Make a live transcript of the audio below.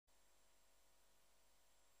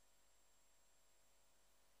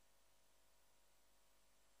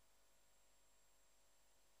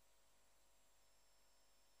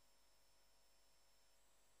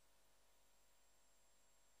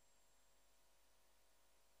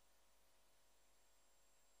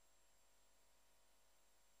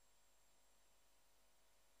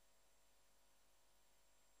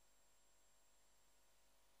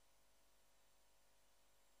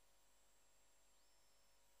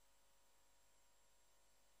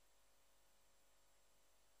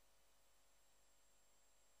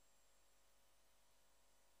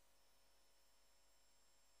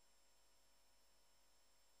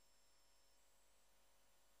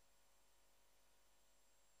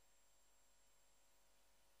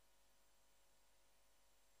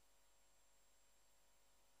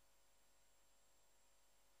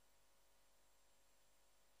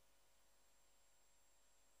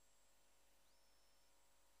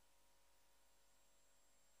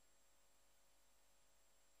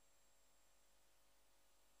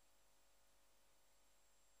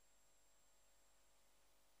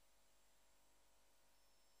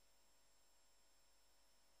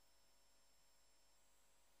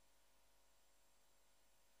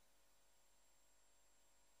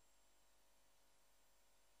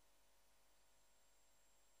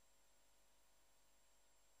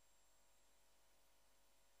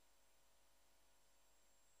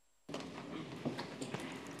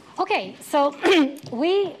Okay, so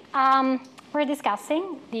we're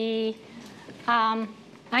discussing the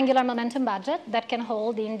angular momentum budget that can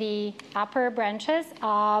hold in the upper branches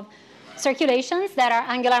of circulations that are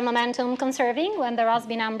angular momentum conserving when the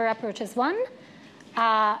Rossby number approaches 1,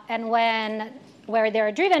 and where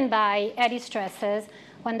they're driven by eddy stresses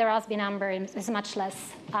when the Rossby number is much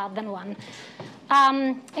less than 1.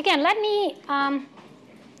 Again, let me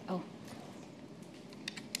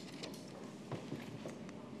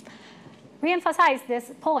re-emphasize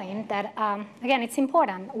this point that, again, it's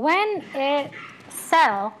important. When a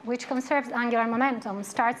cell which conserves angular momentum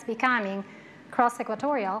starts becoming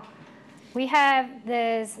cross-equatorial, we have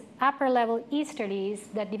these upper-level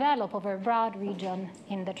easterlies that develop over a broad region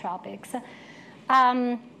in the tropics.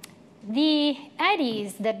 The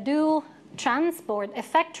eddies that do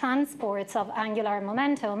affect transports of angular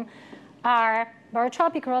momentum are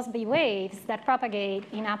barotropic Rossby waves that propagate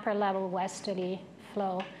in upper-level westerly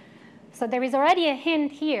flow. So there is already a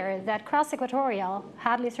hint here that cross-equatorial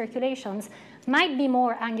Hadley circulations might be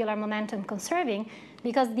more angular momentum conserving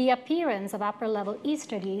because the appearance of upper-level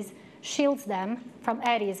easterlies shields them from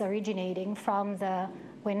eddies originating from the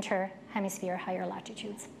winter hemisphere higher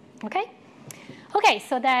latitudes. Okay? Okay,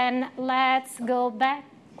 so then let's go back.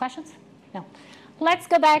 Questions? No. Let's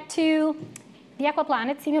go back to the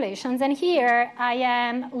aquaplanet simulations. And here I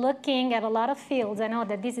am looking at a lot of fields. I know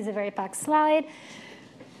that this is a very packed slide.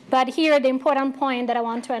 But here, the important point that I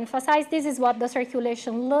want to emphasize, this is what the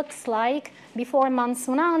circulation looks like before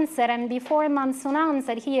monsoon onset. And before monsoon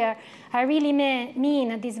onset here, I really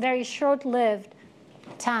mean this very short-lived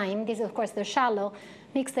time. This is, of course, the shallow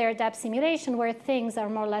mixed layer depth simulation where things are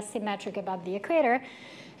more or less symmetric above the equator.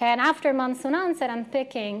 And after monsoon onset, I'm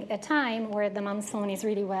picking a time where the monsoon is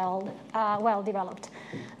really well developed.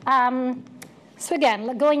 So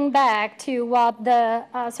again, going back to what the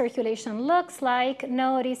circulation looks like,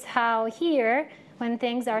 notice how here, when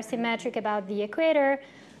things are symmetric about the equator,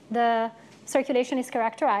 the circulation is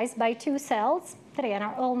characterized by two cells that, again,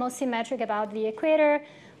 are almost symmetric about the equator.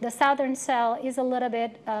 The southern cell is a little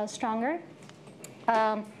bit stronger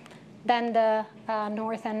than the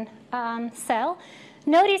northern cell.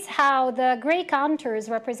 Notice how the gray contours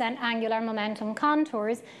represent angular momentum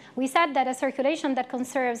contours. We said that a circulation that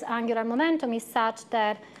conserves angular momentum is such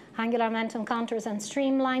that angular momentum contours and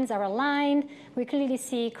streamlines are aligned. We clearly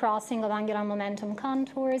see crossing of angular momentum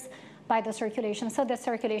contours by the circulation. So the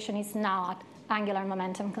circulation is not angular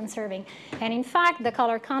momentum conserving. And in fact, the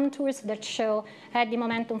color contours that show eddy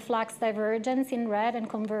momentum flux divergence in red and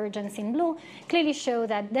convergence in blue clearly show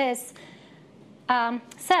that this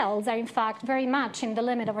cells are, in fact, very much in the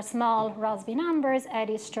limit of our small Rossby numbers.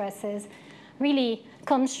 Eddy stresses really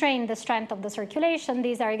constrain the strength of the circulation.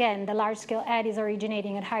 These are, again, the large-scale eddies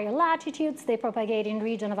originating at higher latitudes. They propagate in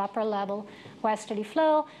region of upper-level westerly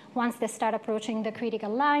flow. Once they start approaching the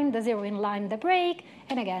critical line, the zeroing line, they break.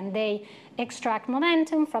 And again, they extract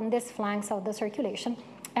momentum from these flanks of the circulation,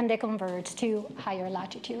 and they converge to higher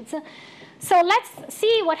latitudes. So let's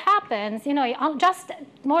see what happens, just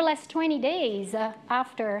more or less 20 days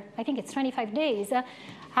after, I think it's 25 days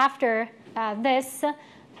after this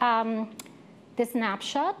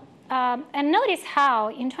snapshot. And notice how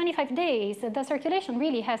in 25 days, the circulation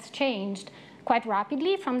really has changed quite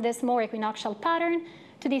rapidly from this more equinoctial pattern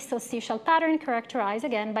to this solstitial pattern characterized,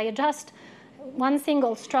 again, by just one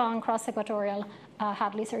single strong cross-equatorial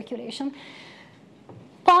Hadley circulation.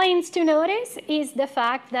 Points to notice is the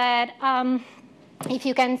fact that if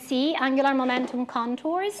you can see, angular momentum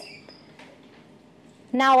contours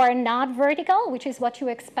now are not vertical, which is what you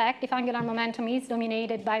expect if angular momentum is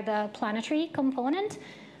dominated by the planetary component.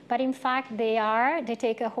 But in fact, they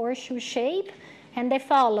take a horseshoe shape, and they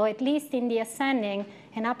follow, at least in the ascending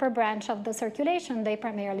and upper branch of the circulation, they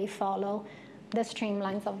primarily follow the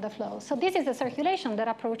streamlines of the flow. So this is a circulation that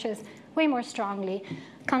approaches way more strongly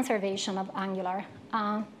conservation of angular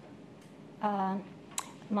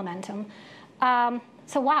momentum.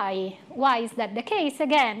 So why is that the case?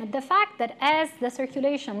 Again, the fact that as the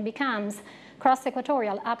circulation becomes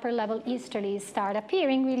cross-equatorial, upper-level easterlies start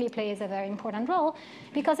appearing really plays a very important role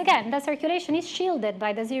because, again, the circulation is shielded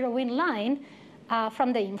by the zero wind line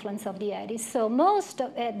from the influence of the eddies. So most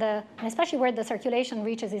of especially where the circulation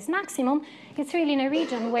reaches its maximum, it's really in a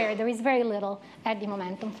region where there is very little eddy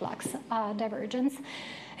momentum flux divergence.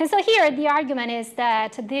 And so here the argument is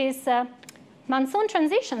that these monsoon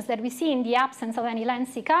transitions that we see in the absence of any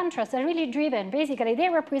lengthy contrast are really driven. Basically, they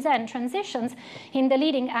represent transitions in the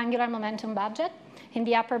leading angular momentum budget in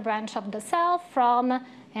the upper branch of the cell from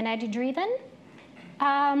an eddy-driven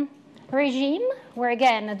regime, where,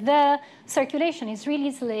 again, the circulation is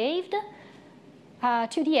really slaved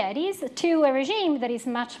to the eddies, to a regime that is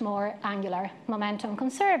much more angular momentum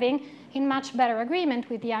conserving, in much better agreement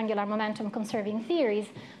with the angular momentum conserving theories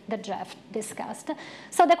that Jeff discussed.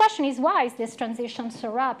 So the question is, why is this transition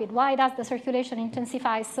so rapid? Why does the circulation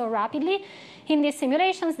intensify so rapidly? In these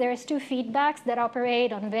simulations, there's two feedbacks that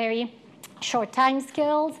operate on very short time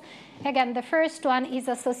scales. Again, the first one is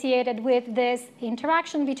associated with this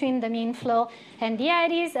interaction between the mean flow and the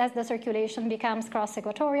eddies. As the circulation becomes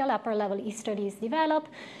cross-equatorial, upper level easterlies develop.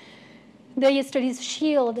 The easterlies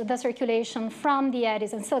shield the circulation from the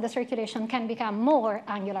eddies, and so the circulation can become more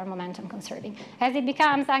angular momentum conserving. As it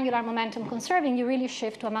becomes angular momentum conserving, you really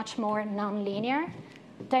shift to a much more nonlinear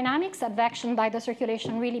dynamics. Advection by the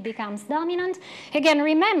circulation really becomes dominant. Again,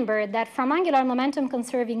 remember that from angular momentum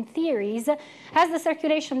conserving theories, as the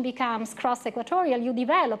circulation becomes cross-equatorial, you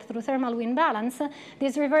develop through thermal wind balance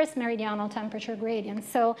this reverse meridional temperature gradient.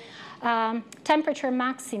 So temperature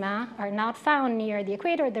maxima are not found near the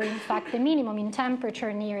equator. They're in fact the minimum in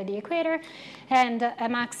temperature near the equator, and a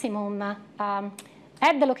maximum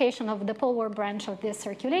at the location of the poleward branch of this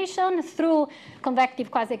circulation. Through convective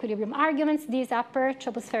quasi-equilibrium arguments, this upper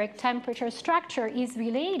tropospheric temperature structure is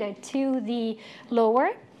related to the lower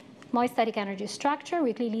moist static energy structure.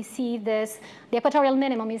 We clearly see this. The equatorial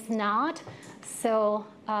minimum is not. So,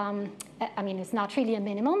 I mean, it's not really a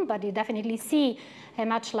minimum, but you definitely see a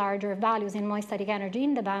much larger values in moist static energy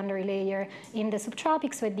in the boundary layer in the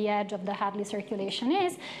subtropics, where the edge of the Hadley circulation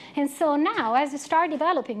is. And so now, as you start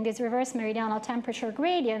developing this reverse meridional temperature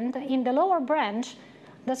gradient in the lower branch,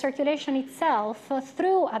 the circulation itself,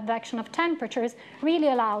 through advection of temperatures, really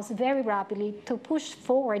allows very rapidly to push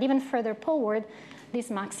forward, even further forward, this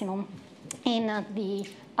maximum in the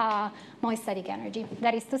moist static energy.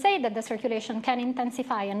 That is to say that the circulation can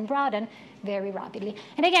intensify and broaden very rapidly.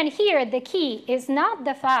 And again, here the key is not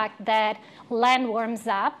the fact that land warms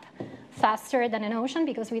up faster than an ocean,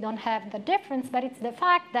 because we don't have the difference, but it's the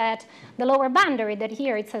fact that the lower boundary, that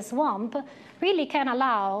here it's a swamp, really can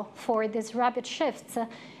allow for these rapid shifts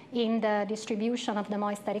in the distribution of the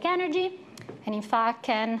moist static energy, and in fact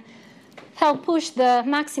can help push the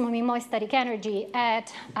maximum in moist static energy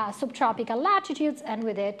at subtropical latitudes, and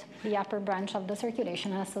with it, the upper branch of the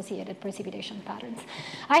circulation and associated precipitation patterns.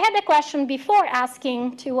 I had a question before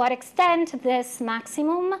asking to what extent this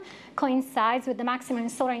maximum coincides with the maximum in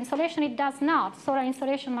solar insolation. It does not. Solar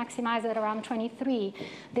insolation maximizes at around 23.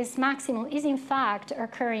 This maximum is in fact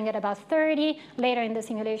occurring at about 30. Later in the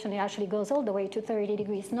simulation, it actually goes all the way to 30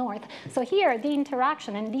 degrees north. So here, the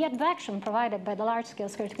interaction and the advection provided by the large-scale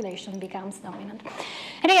circulation becomes dominant.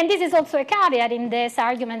 And again, this is also a caveat in these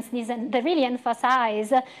arguments. They really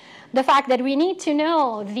emphasize the fact that we need to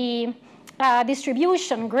know the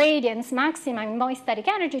distribution gradients maxima in moist static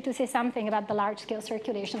energy to say something about the large-scale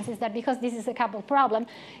circulations. Is that because this is a couple problem,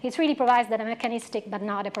 it really provides that a mechanistic but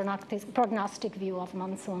not a prognostic view of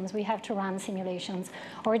monsoons. We have to run simulations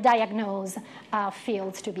or diagnose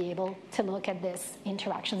fields to be able to look at these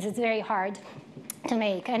interactions. It's very hard to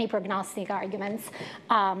make any prognostic arguments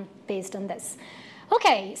based on this.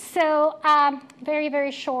 Okay, so very,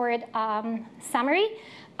 very short summary.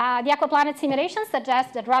 The aquaplanet simulations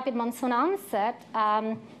suggest that rapid monsoon onset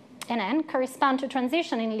and end correspond to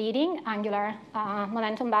transition in leading angular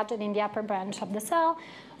momentum budget in the upper branch of the cell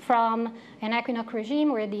from an equinox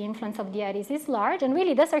regime where the influence of the eddies is large, and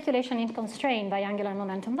really the circulation is constrained by angular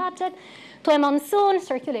momentum budget, to a monsoon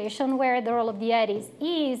circulation where the role of the eddies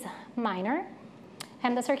is minor,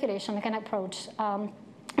 and the circulation can approach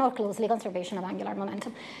more closely conservation of angular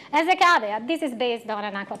momentum. As a caveat, this is based on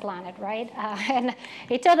an aquaplanet, right? And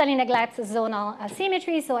it totally neglects zonal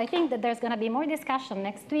asymmetry, so I think that there's going to be more discussion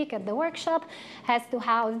next week at the workshop as to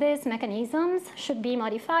how these mechanisms should be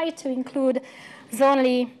modified to include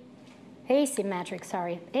zonally asymmetric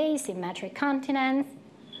continents.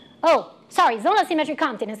 Oh, sorry, zonal symmetric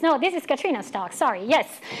continents. No, this is Katrina's talk. Sorry, yes.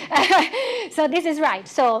 So this is right.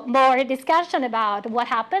 So more discussion about what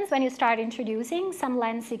happens when you start introducing some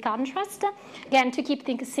lensy contrast. Again, to keep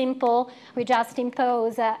things simple, we just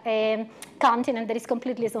impose a continent that is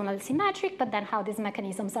completely zonal symmetric, but then how these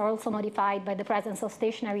mechanisms are also modified by the presence of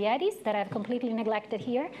stationary eddies that I've completely neglected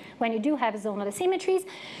here when you do have zonal asymmetries.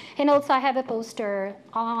 And also I have a poster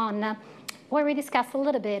on where we discuss a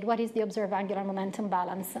little bit what is the observed angular momentum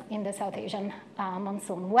balance in the South Asian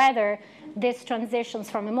monsoon, whether this transitions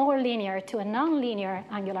from a more linear to a non-linear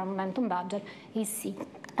angular momentum budget is seen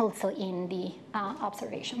also in the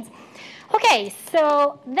observations. Okay,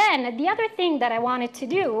 so then the other thing that I wanted to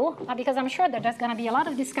do, because I'm sure that there's going to be a lot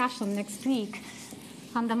of discussion next week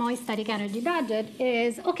on the moist static energy budget,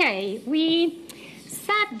 is, okay, we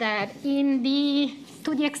said that in the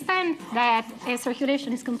to the extent that a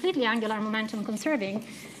circulation is completely angular momentum conserving,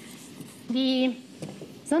 the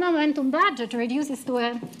zonal momentum budget reduces to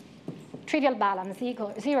a trivial balance,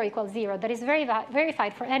 0 equals 0, that is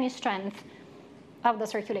verified for any strength of the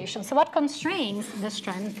circulation. So what constrains the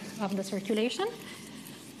strength of the circulation?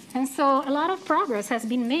 And so a lot of progress has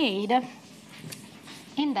been made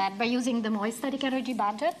in that by using the moist static energy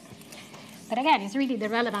budget. But again, it's really the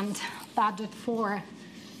relevant budget for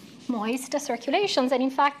moist circulations. And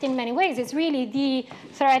in fact, in many ways, it's really the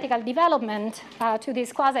theoretical development to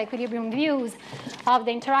these quasi-equilibrium views of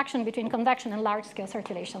the interaction between convection and large-scale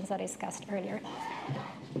circulations that I discussed earlier.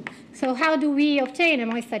 So how do we obtain a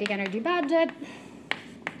moist static energy budget?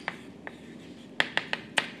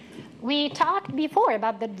 We talked before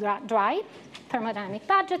about the dry thermodynamic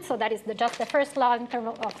budget, so that is just the first law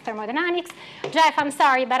of thermodynamics. Jeff, I'm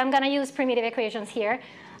sorry, but I'm going to use primitive equations here.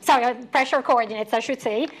 Sorry, pressure coordinates, I should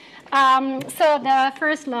say. So the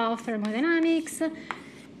first law of thermodynamics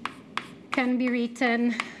can be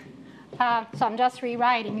written, so I'm just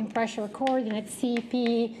rewriting in pressure coordinates,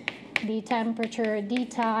 Cp, the temperature, d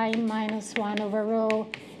time, minus 1 over rho,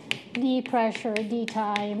 d pressure, d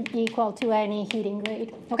time, equal to any heating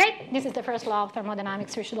rate. Okay, this is the first law of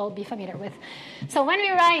thermodynamics we should all be familiar with. So when we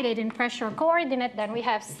write it in pressure coordinate, then we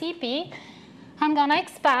have Cp. I'm going to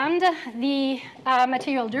expand the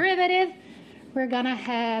material derivative. We're going to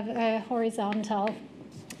have a horizontal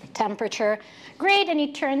temperature grade, and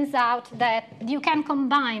it turns out that you can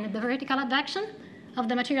combine the vertical advection of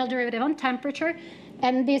the material derivative on temperature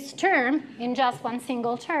and this term in just one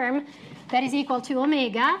single term that is equal to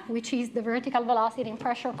omega, which is the vertical velocity in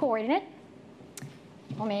pressure coordinate,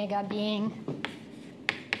 omega being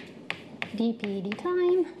dp d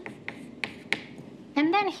time.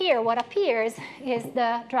 And then here what appears is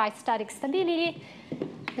the dry static stability,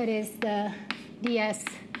 that is the ds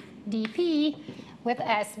dp, with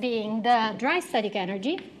S being the dry static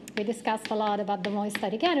energy. We discussed a lot about the moist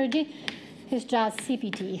static energy. It's just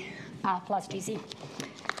CPT plus GC.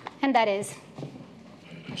 And that is,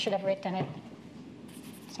 I should have written it.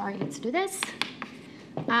 Sorry, let's do this.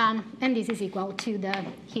 And this is equal to the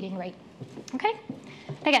heating rate. Okay?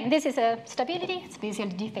 Again, this is a stability. It's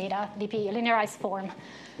basically d theta, dp, a linearized form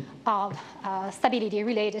of stability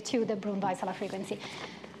related to the Brun-Weisela frequency.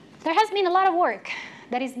 There has been a lot of work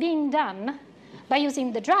that is being done by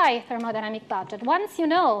using the dry thermodynamic budget. Once you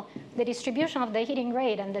know the distribution of the heating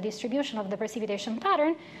rate and the distribution of the precipitation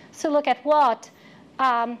pattern, so look at what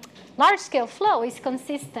large-scale flow is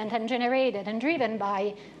consistent and generated and driven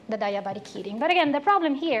by the diabatic heating. But again, the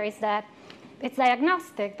problem here is that it's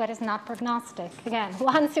diagnostic, but it's not prognostic. Again,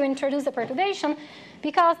 once you introduce a perturbation,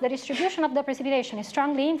 because the distribution of the precipitation is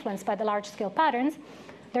strongly influenced by the large-scale patterns,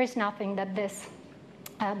 there is nothing that this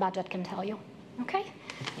budget can tell you. Okay?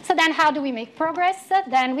 So then how do we make progress?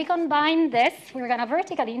 Then we combine this. We're going to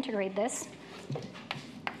vertically integrate this.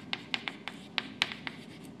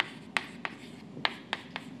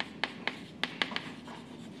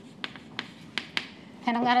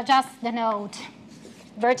 And I'm going to just denote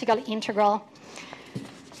vertical integral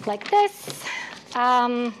like this.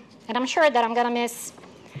 And I'm sure that I'm going to miss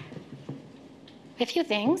a few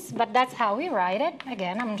things, but that's how we write it.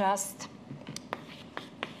 Again, I'm just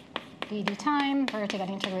dd time, vertical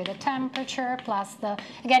integrated temperature, plus the,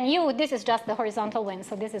 again, this is just the horizontal wind,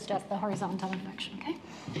 so this is just the horizontal advection, okay?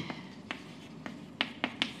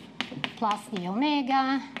 Plus the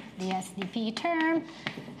omega, the SDP term.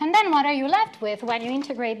 And then what are you left with when you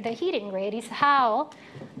integrate the heating rate is how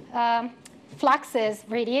fluxes,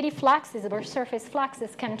 radiative fluxes or surface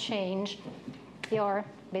fluxes can change your,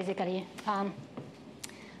 basically,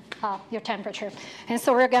 your temperature. And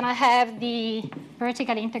so we're going to have the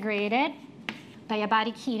vertically integrated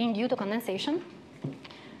diabatic heating due to condensation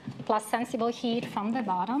plus sensible heat from the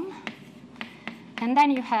bottom. And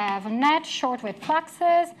then you have net short-wave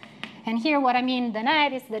fluxes. And here what I mean, the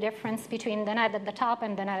net is the difference between the net at the top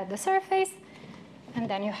and the net at the surface. And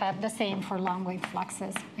then you have the same for long-wave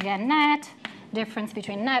fluxes. Again, net, difference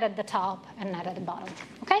between net at the top and net at the bottom.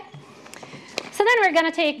 Okay? So then we're going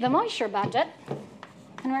to take the moisture budget,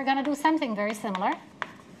 and we're going to do something very similar.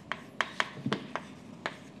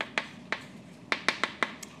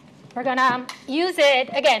 We're going to use it,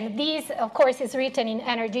 again, these, of course, is written in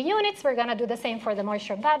energy units. We're going to do the same for the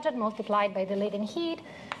moisture budget multiplied by the latent heat.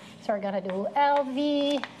 So we're going to do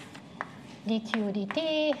LV dq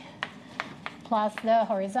dt plus the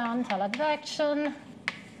horizontal advection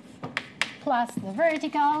plus the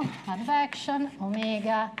vertical advection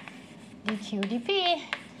omega dq dp.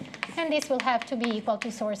 And this will have to be equal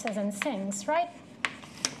to sources and sinks, right?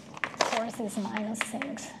 Sources minus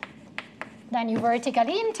sinks. Then you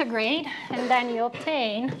vertically integrate, and then you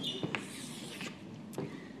obtain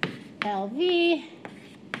LV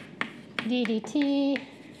ddt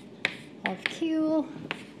of Q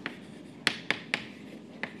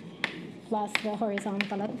plus the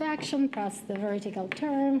horizontal advection plus the vertical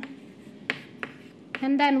term.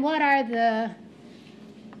 And then what are the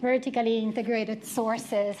vertically integrated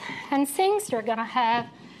sources and sinks? You're going to have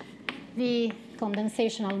the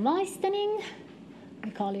condensational moistening. We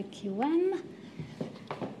call it QM.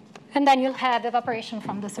 And then you'll have evaporation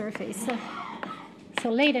from the surface. So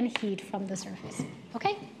latent heat from the surface.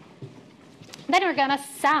 Okay? Then we're going to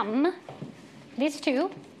sum these two.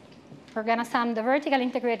 We're going to sum the vertically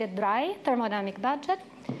integrated dry thermodynamic budget,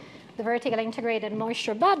 the vertically integrated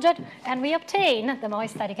moisture budget, and we obtain the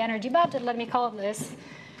moist static energy budget. Let me call this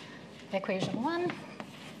equation 1.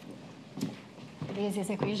 This is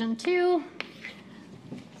equation 2.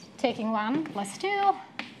 Taking 1 plus 2,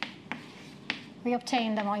 we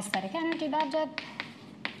obtain the moist static energy budget.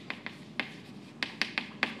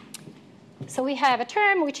 So we have a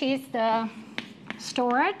term which is the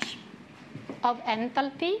storage of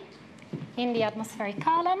enthalpy in the atmospheric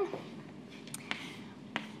column,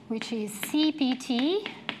 which is CPT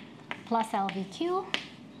plus LVQ.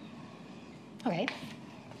 Okay.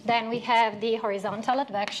 Then we have the horizontal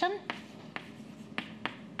advection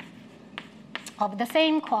of the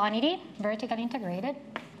same quantity, vertically integrated,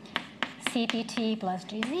 CPT plus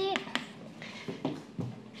GZ.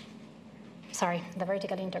 Sorry, the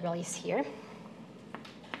vertical integral is here.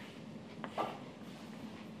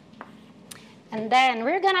 And then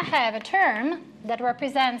we're going to have a term that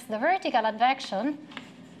represents the vertical advection,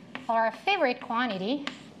 our favorite quantity,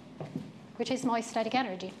 which is moist static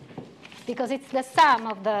energy, because it's the sum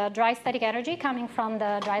of the dry static energy coming from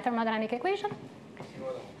the dry thermodynamic equation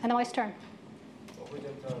and the moist term.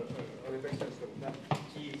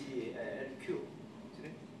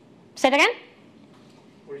 Say it again?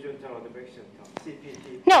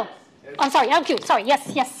 No, I'm sorry, LQ. Sorry,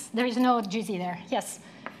 yes, there is no GZ there. Yes.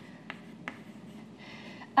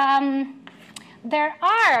 There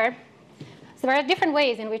are different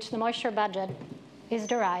ways in which the moisture budget is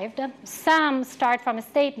derived. Some start from a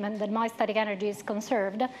statement that moist static energy is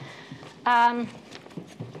conserved.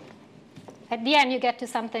 At the end, you get to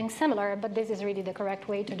something similar, but this is really the correct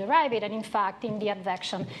way to derive it. And in fact, in the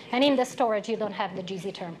advection and in the storage, you don't have the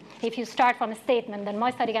GZ term. If you start from a statement that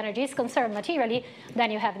moist static energy is conserved materially,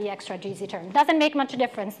 then you have the extra GZ term. Doesn't make much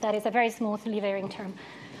difference. That is a very smoothly varying term.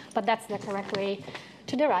 But that's the correct way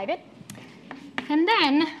to derive it. And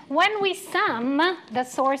then when we sum the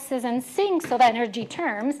sources and sinks of energy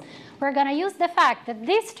terms, we're going to use the fact that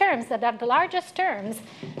these terms that are the largest terms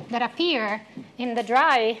that appear in the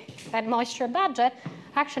dry and moisture budget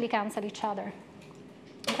actually cancel each other.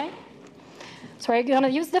 Okay? So we're going to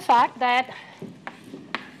use the fact that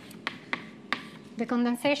the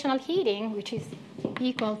condensational heating, which is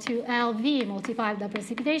equal to LV multiplied by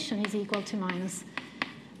precipitation, is equal to minus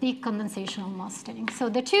the condensational moistening. So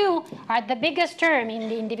the two are the biggest term in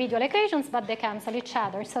the individual equations, but they cancel each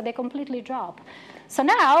other, so they completely drop. So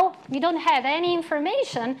now we don't have any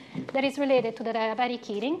information that is related to the diabatic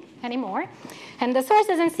heating anymore. And the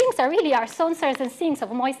sources and sinks are really our sources and sinks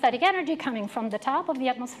of moist static energy coming from the top of the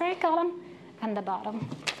atmospheric column and the bottom.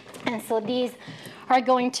 And so these are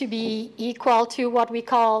going to be equal to what we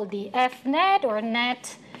call the F net, or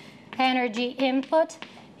net energy input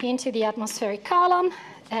into the atmospheric column.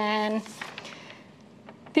 And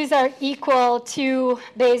these are equal to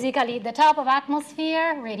basically the top of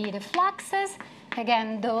atmosphere radiative fluxes.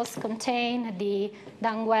 Again, those contain the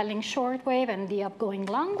downwelling short wave and the upgoing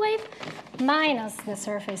long wave, minus the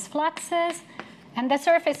surface fluxes. And the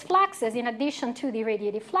surface fluxes, in addition to the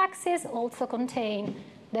radiative fluxes, also contain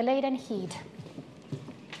the latent heat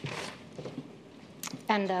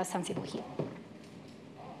and the sensible heat.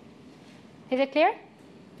 Is it clear?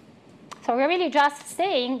 So we're really just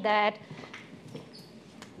saying that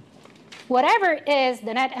whatever is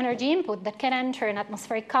the net energy input that can enter an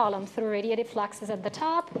atmospheric column through radiative fluxes at the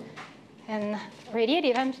top and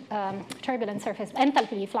radiative and turbulent surface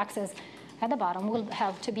enthalpy fluxes at the bottom will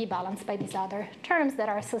have to be balanced by these other terms that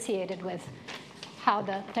are associated with how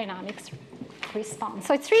the dynamics respond.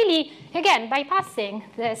 So it's really, again, bypassing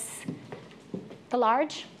the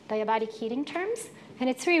large diabatic heating terms. And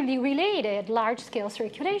it's really related large-scale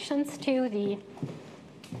circulations to the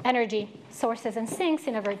energy sources and sinks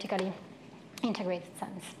in a vertically integrated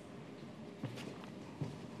sense.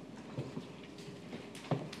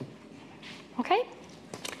 Okay?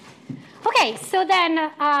 Okay, so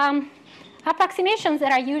then approximations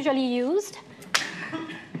that are usually used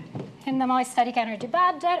in the moist static energy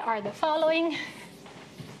budget are the following.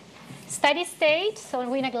 Steady state, so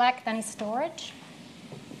we neglect any storage.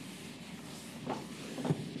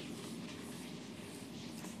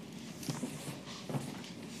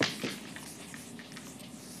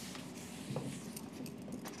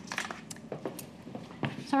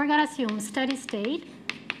 So we're going to assume steady state.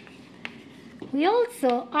 We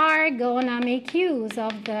also are going to make use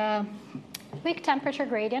of the weak temperature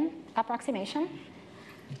gradient approximation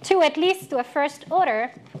to, at least to a first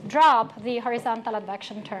order, drop the horizontal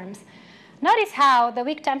advection terms. Notice how the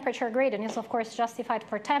weak temperature gradient is, of course, justified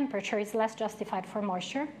for temperature. It's less justified for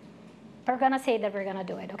moisture. But we're going to say that we're going to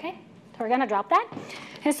do it, OK? So we're going to drop that.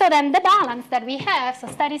 And so then the balance that we have, so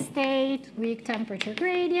steady state, weak temperature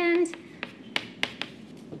gradient,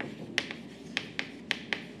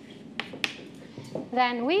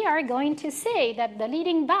 then we are going to say that the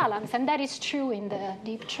leading balance, and that is true in the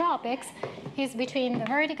deep tropics, is between the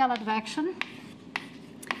vertical advection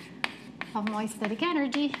of moist static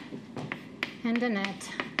energy and the net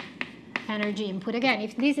energy input. Again,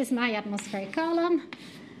 if this is my atmospheric column,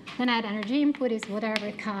 the net energy input is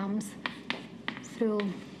whatever comes through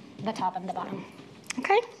the top and the bottom.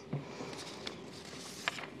 Okay?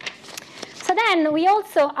 So then we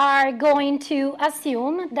also are going to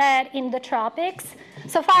assume that in the tropics,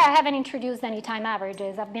 so far I haven't introduced any time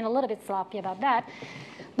averages. I've been a little bit sloppy about that.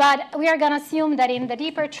 But we are going to assume that in the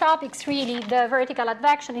deeper tropics, really, the vertical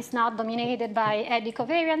advection is not dominated by eddy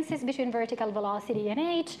covariances between vertical velocity and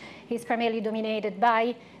h. It's primarily dominated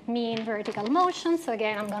by mean vertical motion. So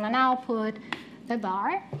again, I'm going to now put a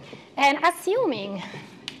bar. And assuming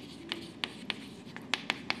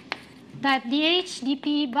that the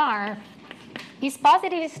HDP bar is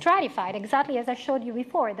positively stratified, exactly as I showed you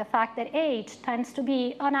before, the fact that H tends to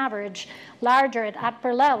be, on average, larger at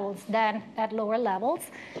upper levels than at lower levels,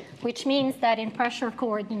 which means that in pressure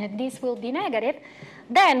coordinate, this will be negative,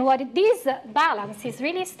 then what this balance is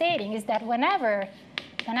really stating is that whenever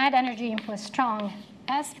the net energy input is strong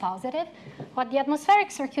as positive, what the atmospheric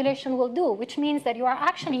circulation will do, which means that you are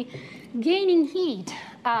actually gaining heat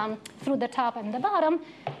through the top and the bottom,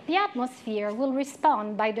 the atmosphere will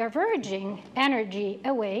respond by diverging energy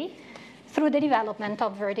away through the development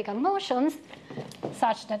of vertical motions,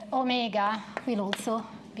 such that omega will also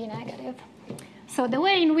be negative. So the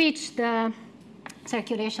way in which the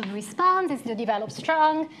circulation responds is to develop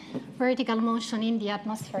strong vertical motion in the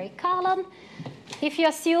atmospheric column. If you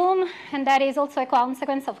assume, and that is also a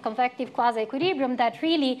consequence of convective quasi-equilibrium, that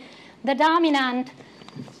really the dominant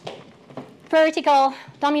vertical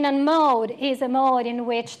dominant mode is a mode in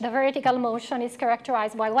which the vertical motion is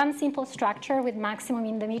characterized by one simple structure with maximum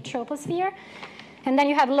in the mid-troposphere. And then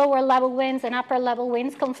you have lower level winds and upper level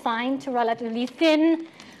winds confined to relatively thin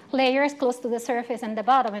layers close to the surface and the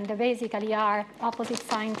bottom, and they basically are opposite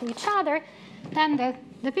sign to each other. Then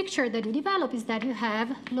the picture that you develop is that you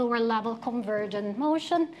have lower level convergent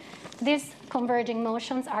motion. These converging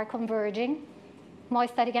motions are converging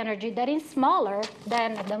moist static energy that is smaller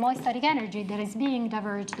than the moist static energy that is being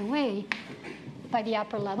diverged away by the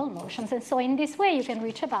upper level motions. And so in this way, you can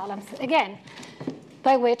reach a balance, again,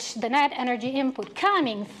 by which the net energy input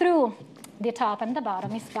coming through the top and the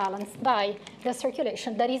bottom is balanced by the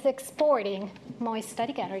circulation that is exporting moist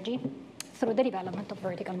static energy through the development of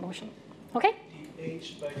vertical motion. Okay? The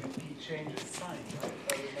H by the P changes sign, right?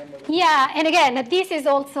 I remember that. Yeah, and again, this is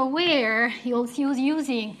also where you'll use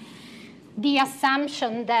using the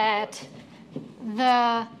assumption that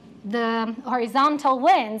the horizontal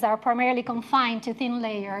winds are primarily confined to thin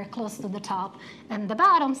layer close to the top and the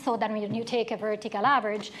bottom, so that when you take a vertical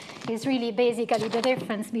average, is really basically the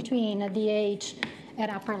difference between the H at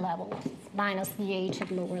upper levels minus the H at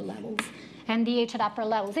lower levels. And the H at upper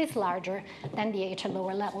levels is larger than the H at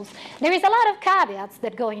lower levels. There is a lot of caveats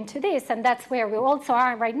that go into this, and that's where we also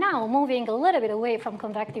are right now, moving a little bit away from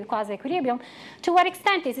convective quasi-equilibrium. To what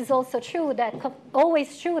extent this is also true that,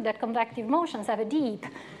 always true that convective motions have a deep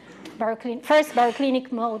first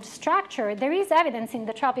baroclinic mode structure. There is evidence in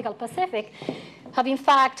the tropical Pacific of, in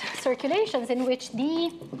fact, circulations in which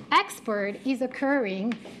the export is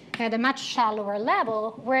occurring at a much shallower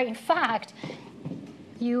level, where, in fact,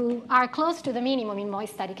 you are close to the minimum in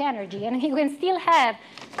moist static energy. And you can still have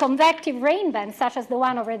convective rain bands, such as the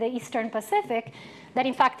one over the Eastern Pacific, that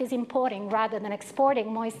in fact is importing rather than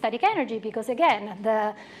exporting moist static energy, because again,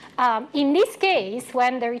 in this case,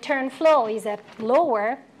 when the return flow is at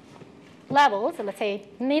lower levels, let's say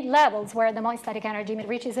mid-levels where the moist static energy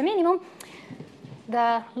reaches a minimum,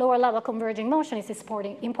 the lower level converging motion is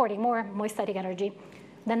importing more moist static energy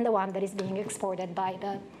than the one that is being exported by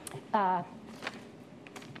the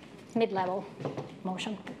mid-level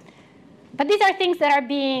motion. But these are things that are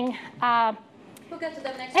being We'll get to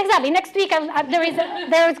them next Exactly. Next week,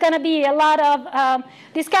 there's going to be a lot of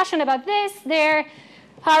discussion about this. There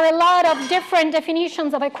are a lot of different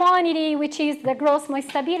definitions of a quantity, which is the gross moist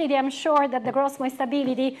stability. I'm sure that the gross moist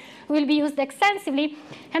stability will be used extensively.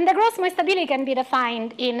 And the gross moist stability can be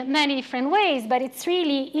defined in many different ways, but it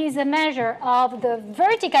really is a measure of the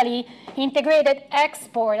vertically integrated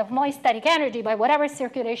export of moist static energy by whatever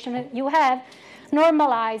circulation you have,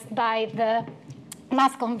 normalized by the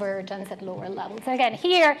mass convergence at lower levels. Again,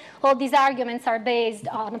 here, all these arguments are based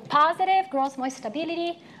on positive gross moist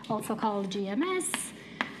stability, also called GMS.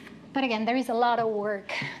 But again, there is a lot of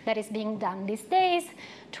work that is being done these days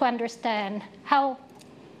to understand how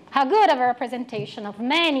good of a representation of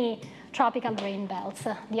many tropical rain belts,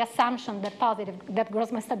 the assumption that gross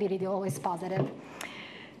moist stability always positive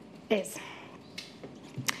is.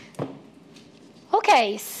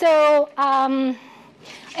 Okay, so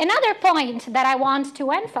another point that I want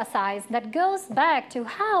to emphasize that goes back to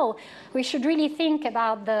how we should really think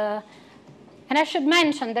about and I should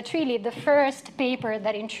mention that really the first paper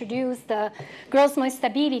that introduced the gross moist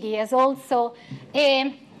stability is also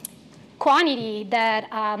a quantity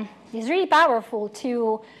that is really powerful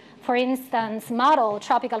to, for instance, model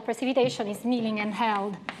tropical precipitation is Milling and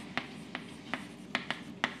Held.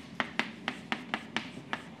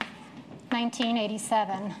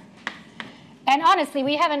 1987. And honestly,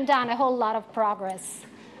 we haven't done a whole lot of progress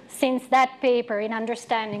since that paper in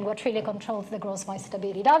understanding what really controls the gross moist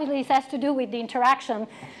stability. It obviously has to do with the interaction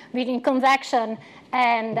between convection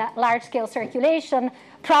and large-scale circulation.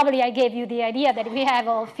 Probably I gave you the idea that we have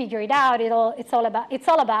all figured it out. It's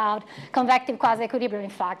all about convective quasi-equilibrium.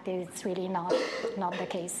 In fact, it's really not the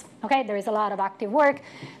case. Okay, there is a lot of active work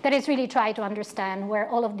that is really trying to understand where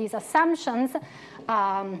all of these assumptions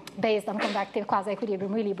based on convective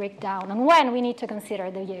quasi-equilibrium really break down, and when we need to consider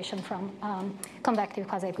deviation from convective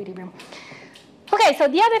quasi-equilibrium. Okay, so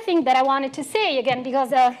the other thing that I wanted to say, again,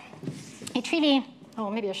 because it really,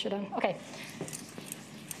 maybe I shouldn't, okay.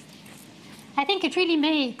 I think it really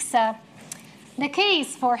makes the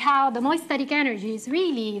case for how the moist static energy is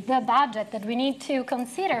really the budget that we need to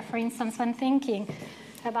consider, for instance, when thinking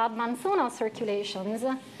about monsoonal circulations,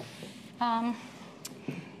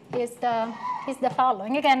 is the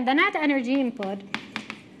following. Again, the net energy input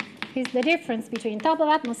is the difference between top of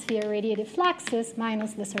atmosphere radiative fluxes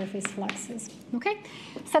minus the surface fluxes. Okay?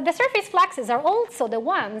 So the surface fluxes are also the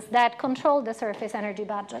ones that control the surface energy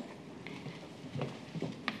budget.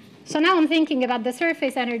 So now I'm thinking about the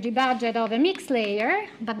surface energy budget of a mixed layer,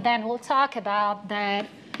 but then we'll talk about that,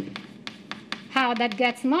 how that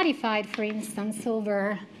gets modified, for instance,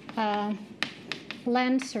 over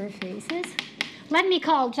land surfaces. Let me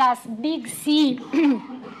call just big C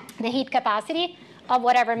the heat capacity of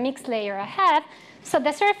whatever mixed layer I have. So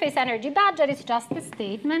the surface energy budget is just a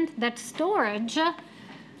statement that storage,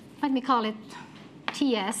 let me call it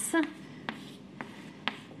TS,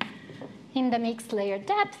 in the mixed layer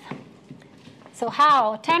depth. So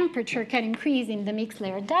how temperature can increase in the mixed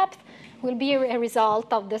layer depth will be a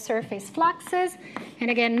result of the surface fluxes.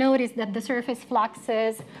 And again, notice that the surface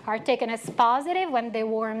fluxes are taken as positive when they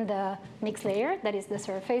warm the mixed layer, that is the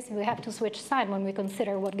surface. We have to switch sign when we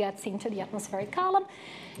consider what gets into the atmospheric column.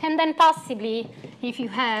 And then possibly, if you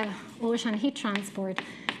have ocean heat transport,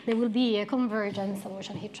 there will be a convergence of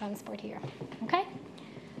ocean heat transport here. Okay?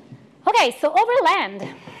 Okay, so over land,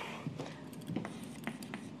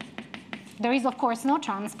 there is, of course, no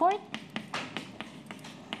transport.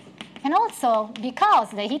 And also, because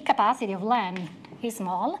the heat capacity of land is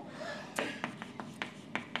small,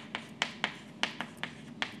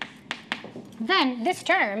 then this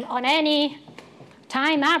term on any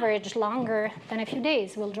time average longer than a few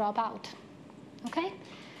days will drop out. Okay?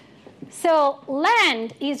 So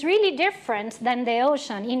land is really different than the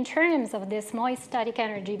ocean in terms of this moist static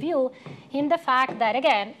energy view in the fact that,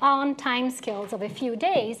 again, on time scales of a few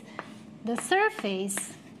days, the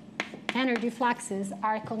surface energy fluxes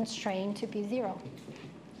are constrained to P0.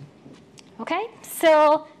 Okay?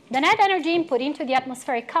 So the net energy input into the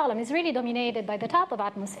atmospheric column is really dominated by the top of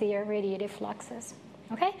atmosphere radiative fluxes.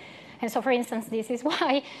 Okay? And so, for instance, this is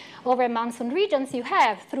why over monsoon regions you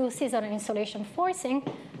have, through seasonal insolation forcing,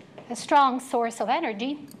 a strong source of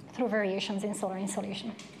energy through variations in solar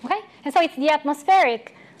insolation. Okay? And so it's the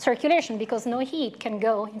atmospheric circulation, because no heat can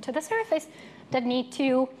go into the surface, that need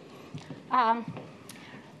to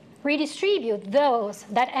redistribute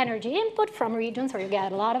that energy input from regions where you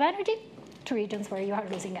get a lot of energy to regions where you are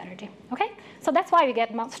losing energy. Okay? So that's why we get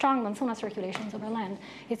strong monsoonal circulations over land.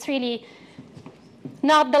 It's really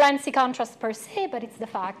not the land-sea contrast per se, but it's the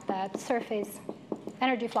fact that surface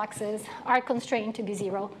energy fluxes are constrained to be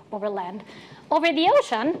zero over land. Over the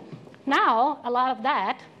ocean, Now, a lot of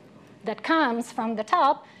that comes from the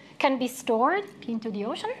top can be stored into the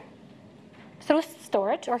ocean through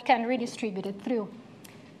storage or can redistribute it through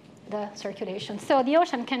the circulation. So the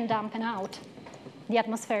ocean can dampen out the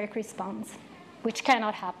atmospheric response, which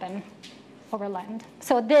cannot happen over land.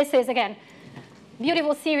 So this is, again,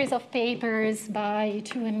 beautiful series of papers by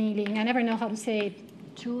Chu and Neeling. I never know how to say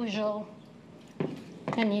it. Chu, Zhou,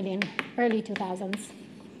 and Neeling, early 2000s.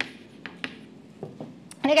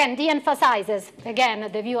 And again, de-emphasizes,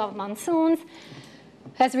 again, the view of monsoons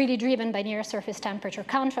as really driven by near surface temperature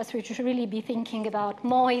contrast. We should really be thinking about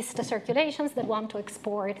moist circulations that want to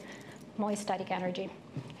export moist static energy.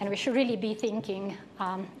 And we should really be thinking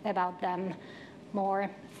about them more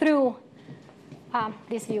through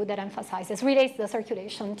this view that emphasizes, relates the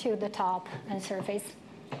circulation to the top and surface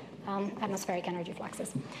atmospheric energy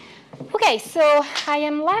fluxes. Okay, so I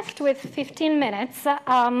am left with 15 minutes.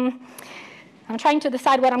 I'm trying to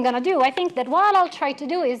decide what I'm going to do. I think that what I'll try to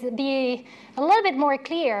do is be a little bit more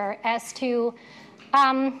clear as to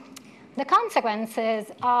the consequences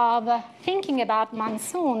of thinking about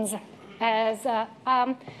monsoons as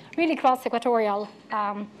really cross-equatorial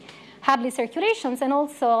Hadley circulations, and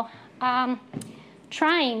also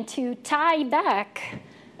trying to tie back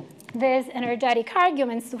these energetic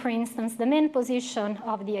arguments to, for instance, the main position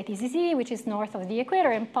of the ITCZ, which is north of the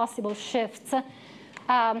equator, and possible shifts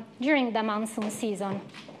during the monsoon season.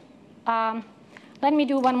 Let me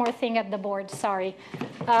do one more thing at the board, sorry.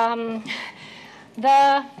 The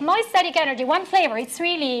moist static energy, one flavor, it's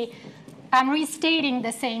really, I'm restating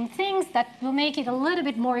the same things that will make it a little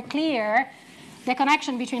bit more clear, the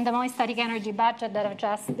connection between the moist static energy budget that I've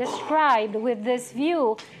just described with this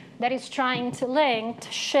view that is trying to link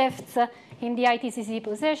shifts in the ITCZ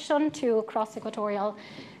position to cross-equatorial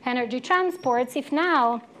energy transports. If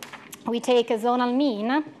now we take a zonal mean,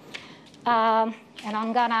 and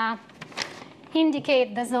I'm going to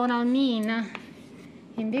indicate the zonal mean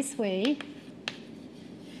in this way.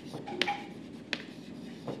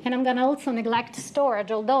 And I'm going to also neglect storage,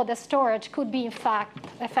 although the storage could be, in fact,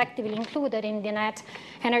 effectively included in the net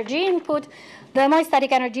energy input. The moist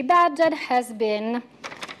static energy budget has been,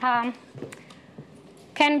 can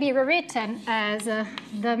be rewritten as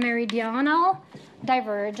the meridional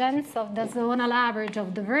divergence of the zonal average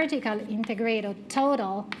of the vertical integrated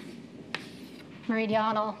total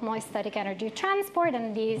meridional moist static energy transport,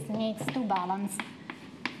 and this needs to balance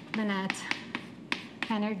the net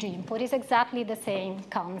energy input. Is exactly the same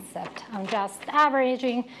concept. I'm just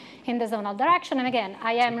averaging in the zonal direction, and again,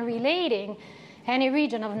 I am relating any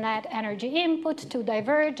region of net energy input to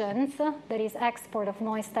divergence, that is export of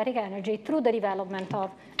moist static energy, through the development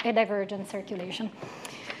of a divergent circulation.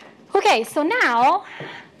 Okay, so now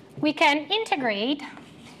we can integrate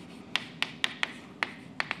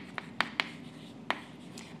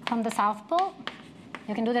from the South Pole.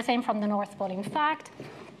 You can do the same from the North Pole, in fact,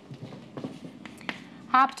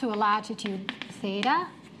 up to a latitude theta.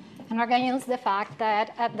 And we're going to use the fact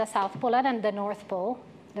that at the South Pole and the North Pole,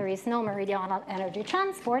 there is no meridional energy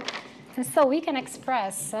transport. And so we can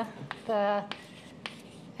express the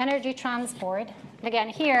energy transport. Again,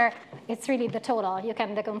 here, it's really the total. You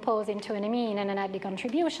can decompose into a mean and a net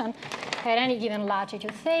decontribution at any given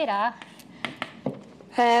latitude theta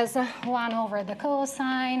as 1 over the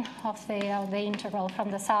cosine of theta, the integral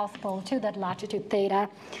from the South Pole to that latitude theta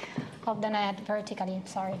of the net vertically.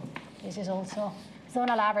 Sorry, this is also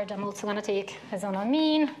zonal average. I'm also going to take a zonal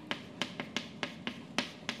mean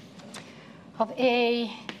of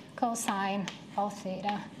a cosine of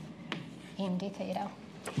theta in d theta.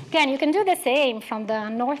 Again, you can do the same from the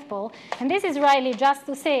North Pole. And this is really just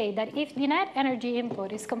to say that if the net energy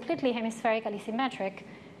input is completely hemispherically symmetric,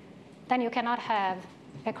 then you cannot have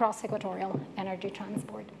a cross-equatorial energy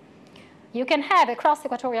transport. You can have a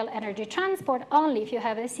cross-equatorial energy transport only if you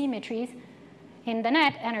have asymmetries in the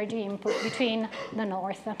net energy input between the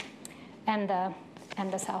North and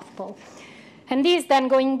the South Pole. And this then,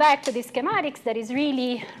 going back to the schematics, that is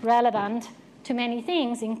really relevant to many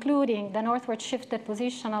things, including the northward shifted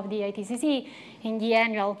position of the ITCZ in the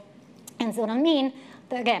annual and zonal mean.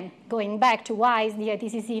 Again, going back to why is the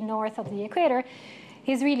ITCZ north of the equator,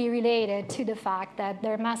 is really related to the fact that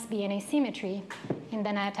there must be an asymmetry in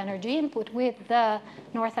the net energy input, with the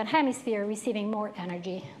northern hemisphere receiving more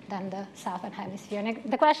energy than the southern hemisphere. And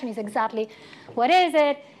the question is exactly, what is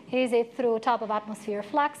it? Is it through top of atmosphere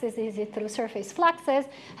fluxes? Is it through surface fluxes?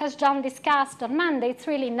 As John discussed on Monday, it's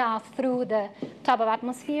really not through the top of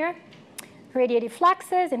atmosphere radiative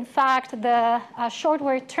fluxes. In fact, the short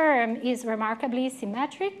wave term is remarkably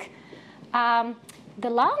symmetric. The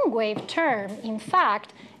long wave term, in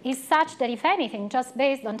fact, is such that, if anything, just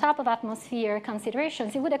based on top of atmosphere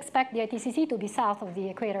considerations, you would expect the ITCZ to be south of the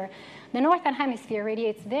equator. The northern hemisphere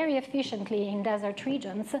radiates very efficiently in desert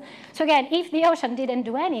regions. So again, if the ocean didn't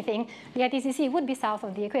do anything, the ITCZ would be south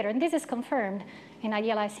of the equator. And this is confirmed in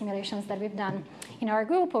idealized simulations that we've done in our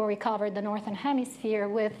group, where we covered the northern hemisphere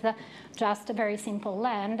with just a very simple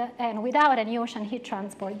land. And without any ocean heat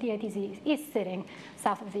transport, the ITCZ is sitting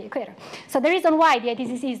south of the equator. So the reason why the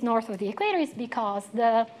ITCZ is north of the equator is because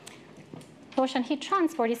the ocean heat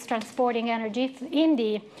transport is transporting energy in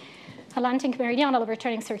the Atlantic meridional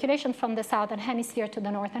overturning circulation from the southern hemisphere to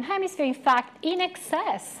the northern hemisphere, in fact, in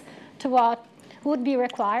excess to what would be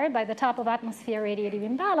required by the top of atmosphere radiative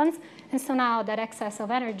imbalance. And so now that excess of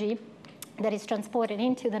energy that is transported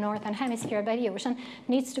into the northern hemisphere by the ocean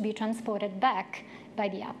needs to be transported back by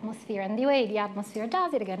the atmosphere. And the way the atmosphere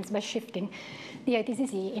does it, again, is by shifting the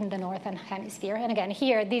ITCZ in the northern hemisphere. And again,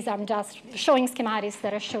 here, these are just showing schematics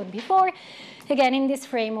that I showed before. Again, in this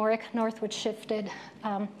framework, northward shifted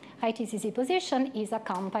ITCZ position is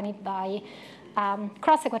accompanied by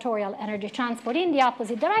cross-equatorial energy transport in the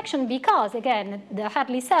opposite direction because, again, the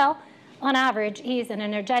Hadley cell, on average, is an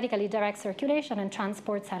energetically direct circulation and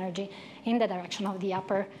transports energy in the direction of the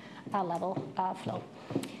upper level flow.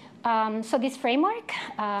 So this framework,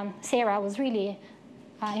 Sarah was really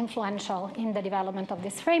influential in the development of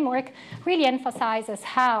this framework, really emphasizes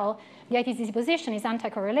how the ITCZ position is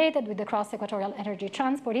anti-correlated with the cross-equatorial energy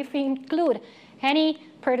transport. If we include any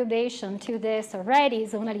perturbation to this already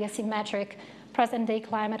zonally asymmetric present-day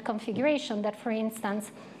climate configuration that, for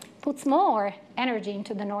instance, puts more energy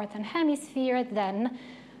into the northern hemisphere, then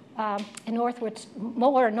a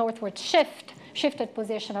more northward shifted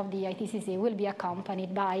position of the ITCZ will be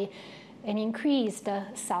accompanied by an increased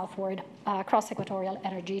southward cross-equatorial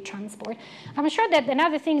energy transport. I'm sure that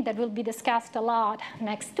another thing that will be discussed a lot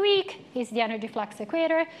next week is the energy flux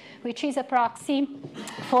equator, which is a proxy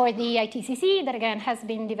for the ITCZ that, again, has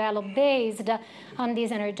been developed based on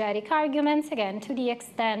these energetic arguments, again, to the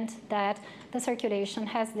extent that the circulation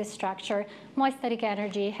has this structure, moist static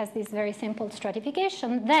energy has this very simple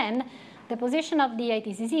stratification, then the position of the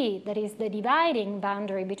ITCZ, that is the dividing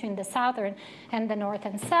boundary between the southern and the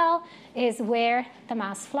northern cell, is where the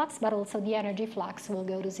mass flux, but also the energy flux, will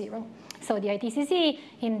go to zero. So the ITCZ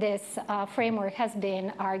in this framework has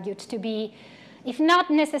been argued to be, if not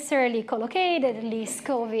necessarily collocated, at least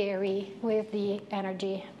covary with the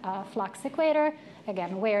energy flux equator,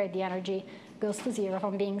 again, where the energy goes to zero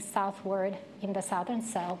from being southward in the southern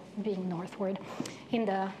cell, being northward in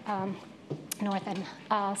the northern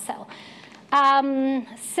cell.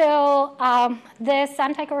 This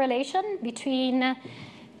anti-correlation between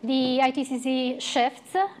the ITCZ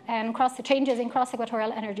shifts and changes in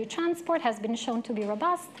cross-equatorial energy transport has been shown to be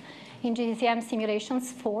robust in GCM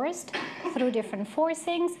simulations forced through different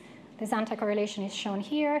forcings. This anti-correlation is shown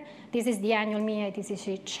here. This is the annual mean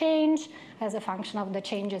ITCZ change as a function of the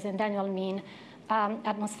changes in the annual mean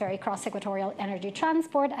atmospheric cross-equatorial energy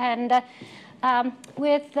transport. And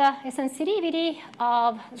with a sensitivity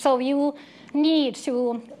of, so you need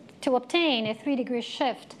to obtain a 3-degree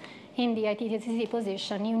shift in the ITCZ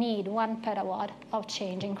position, you need 1 petawatt of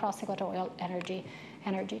change in cross-equatorial energy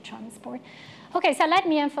transport. Okay, so let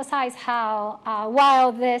me emphasize how,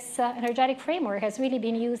 while this energetic framework has really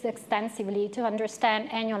been used extensively to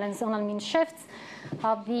understand annual and zonal mean shifts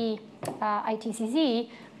of the ITCZ,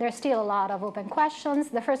 there's still a lot of open questions.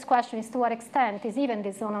 The first question is, to what extent is even the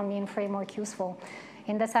zonal mean framework useful?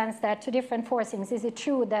 In the sense that to different forcings, is it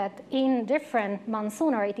true that in different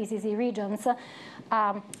monsoon or ITCZ regions,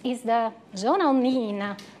 is the zonal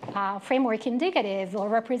mean framework indicative or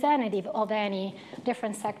representative of any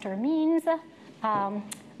different sector means?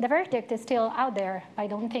 The verdict is still out there. I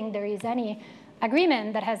don't think there is any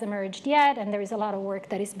agreement that has emerged yet, and there is a lot of work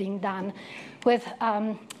that is being done with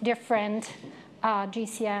different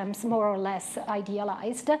GCMs, more or less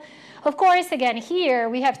idealized. Of course, again, here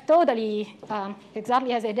we have totally,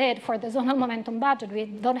 exactly as I did for the zonal momentum budget, we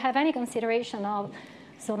don't have any consideration of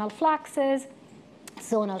zonal fluxes,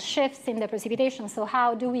 zonal shifts in the precipitation. So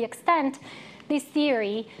how do we extend this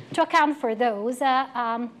theory to account for those?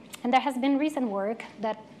 And there has been recent work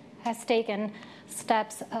that has taken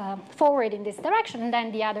steps forward in this direction. And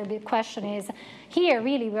then the other big question is, here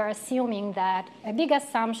really we're assuming that a big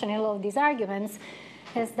assumption in all of these arguments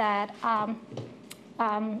is that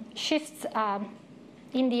shifts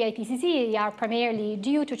in the ITCZ are primarily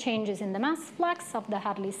due to changes in the mass flux of the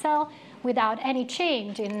Hadley cell without any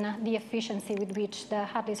change in the efficiency with which the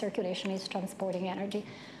Hadley circulation is transporting energy.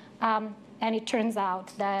 And it turns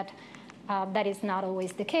out that that is not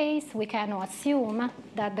always the case. We cannot assume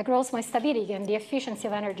that the gross moist stability and the efficiency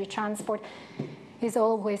of energy transport is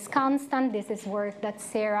always constant. This is work that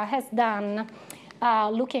Sarah has done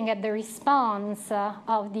looking at the response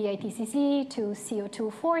of the IPCC to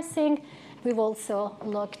CO2 forcing. We've also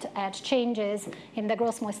looked at changes in the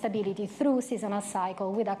gross moist stability through seasonal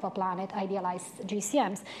cycle with aquaplanet idealized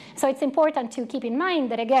GCMs. So it's important to keep in mind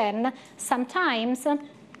that, again, sometimes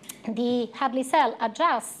the Hadley cell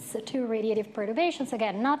adjusts to radiative perturbations,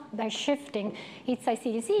 again, not by shifting its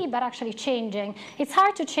ICTC, but actually changing. It's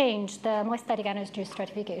hard to change the moist static energy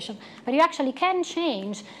stratification, but you actually can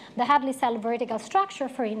change the Hadley cell vertical structure,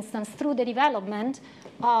 for instance, through the development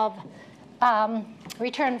of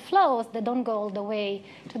return flows that don't go all the way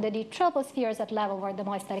to the deep tropospheres at level where the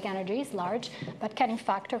moist static energy is large, but can in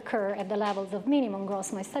fact occur at the levels of minimum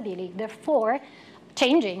gross moist stability, therefore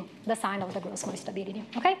changing the sign of the gross moist stability.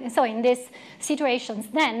 Okay, and so in these situations,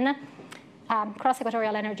 then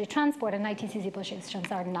cross-equatorial energy transport and ITCZ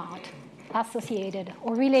positions are not associated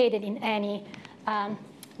or related in any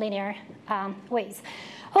linear ways.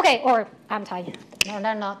 Okay, or no,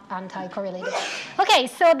 they're not anti-correlated. Okay,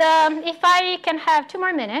 so if I can have 2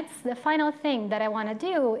 more minutes, the final thing that I want to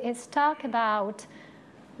do is talk about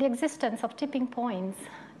the existence of tipping points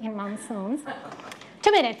in monsoons.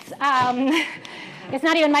 2 minutes. It's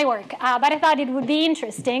not even my work, but I thought it would be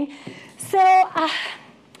interesting. So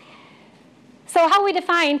how we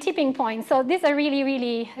define tipping points? So these are really,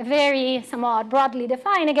 really very somewhat broadly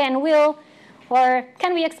defined. Again, or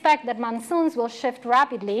can we expect that monsoons will shift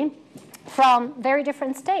rapidly from very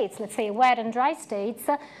different states, let's say wet and dry states,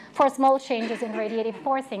 for small changes in radiative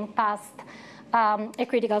forcing past a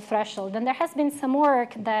critical threshold? And there has been some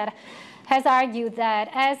work that has argued that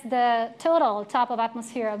as the total top of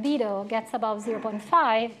atmosphere albedo gets above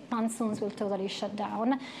 0.5, monsoons will totally shut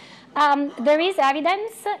down. There is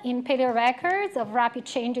evidence in paleo records of rapid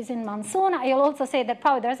changes in monsoon. I'll also say that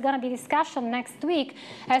probably there's going to be discussion next week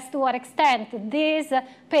as to what extent these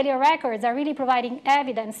paleo records are really providing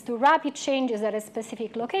evidence to rapid changes at a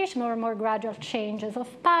specific location or more gradual changes of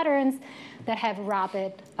patterns that have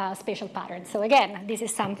rapid spatial patterns. So again, this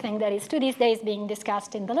is something that is to these days being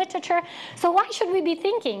discussed in the literature. So why should we be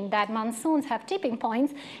thinking that monsoons have tipping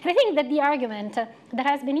points? And I think that the argument that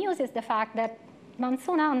has been used is the fact that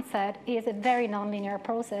monsoon onset is a very nonlinear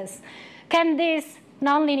process. Can these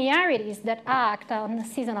nonlinearities that act on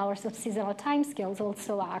seasonal or subseasonal timescales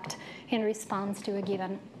also act in response to a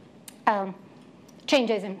given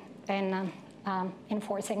changes in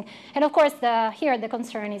forcing? And of course, here the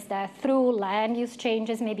concern is that through land use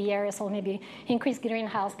changes, maybe aerosol, maybe increased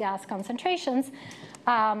greenhouse gas concentrations,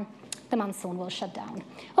 the monsoon will shut down.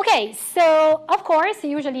 Okay, so of course,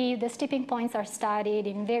 usually the tipping points are studied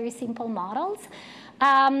in very simple models.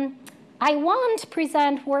 I won't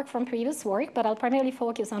present work from previous work, but I'll primarily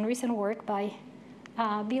focus on recent work by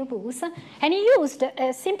Bill Booth. And he used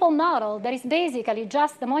a simple model that is basically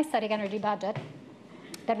just the moist static energy budget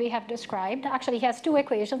that we have described. Actually, he has 2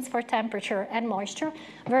 equations for temperature and moisture,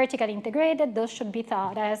 vertically integrated. Those should be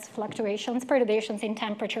thought as fluctuations, perturbations in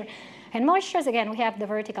temperature and moistures. Again, we have the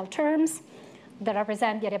vertical terms that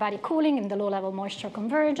represent the adiabatic cooling and the low-level moisture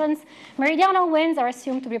convergence. Meridional winds are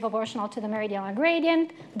assumed to be proportional to the meridional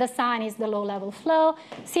gradient. The sign is the low-level flow.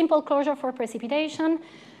 Simple closure for precipitation.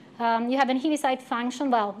 You have an heaviside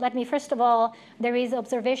function. Well, let me first of all, there is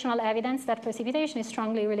observational evidence that precipitation is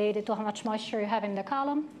strongly related to how much moisture you have in the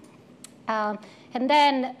column. And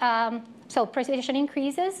then, so precipitation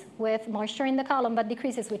increases with moisture in the column, but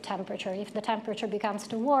decreases with temperature. If the temperature becomes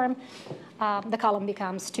too warm, the column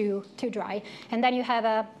becomes too dry. And then you have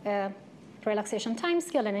a relaxation time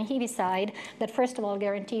scale and a heaviside that first of all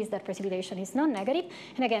guarantees that precipitation is non-negative.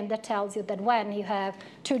 And again, that tells you that when you have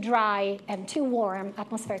too dry and too warm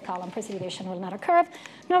atmospheric column, precipitation will not occur.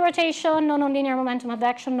 No rotation, no nonlinear momentum of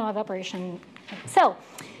action, no evaporation. So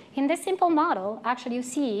in this simple model, actually you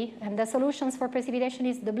see, and the solutions for precipitation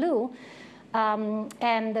is the blue,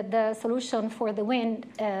 and the solution for the wind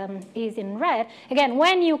is in red. Again,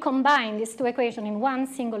 when you combine these 2 equations in one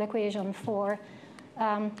single equation for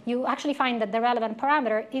you actually find that the relevant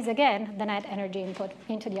parameter is, again, the net energy input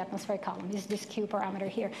into the atmospheric column. This is this Q parameter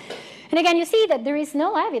here. And again, you see that there is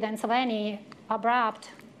no evidence of any abrupt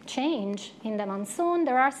change in the monsoon.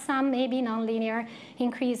 There are some maybe nonlinear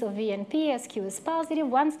increase of V and P as Q is positive.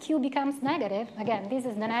 Once Q becomes negative, again, this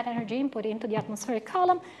is the net energy input into the atmospheric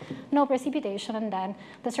column, no precipitation, and then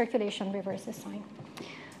the circulation reverses sign.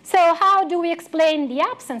 So how do we explain the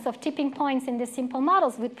absence of tipping points in these simple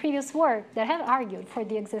models with previous work that have argued for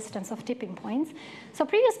the existence of tipping points? So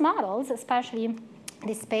previous models, especially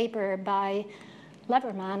this paper by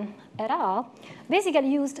Leverman et al., basically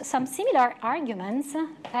used some similar arguments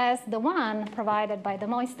as the one provided by the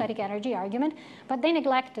moist static energy argument, but they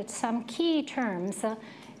neglected some key terms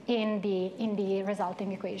in the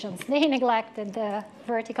resulting equations. They neglected the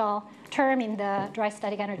vertical term in the dry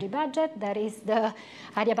static energy budget, that is the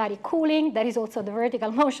adiabatic cooling, that is also the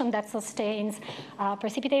vertical motion that sustains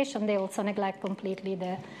precipitation. They also neglect completely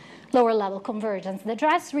the lower level convergence. The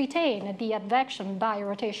dries retain the advection by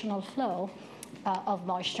rotational flow of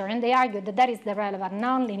moisture, and they argued that that is the relevant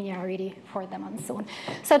nonlinearity for the monsoon.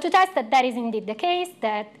 So to test that that is indeed the case,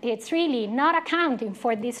 that it's really not accounting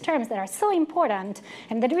for these terms that are so important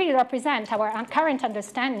and that really represent our current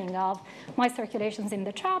understanding of moist circulations in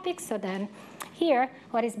the tropics. So then here,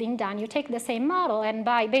 what is being done, you take the same model, and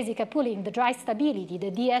by basically pulling the dry stability, the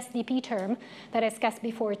DSDP term that I discussed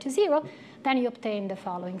before, to 0, then you obtain the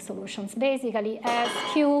following solutions. Basically, as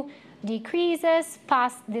Q decreases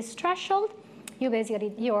past this threshold,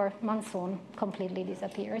 your monsoon completely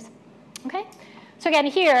disappears. Okay? So again,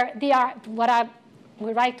 here, what I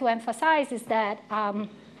would like to emphasize is that,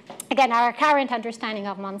 again, our current understanding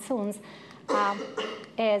of monsoons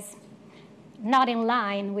is not in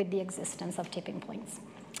line with the existence of tipping points.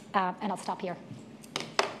 And I'll stop here.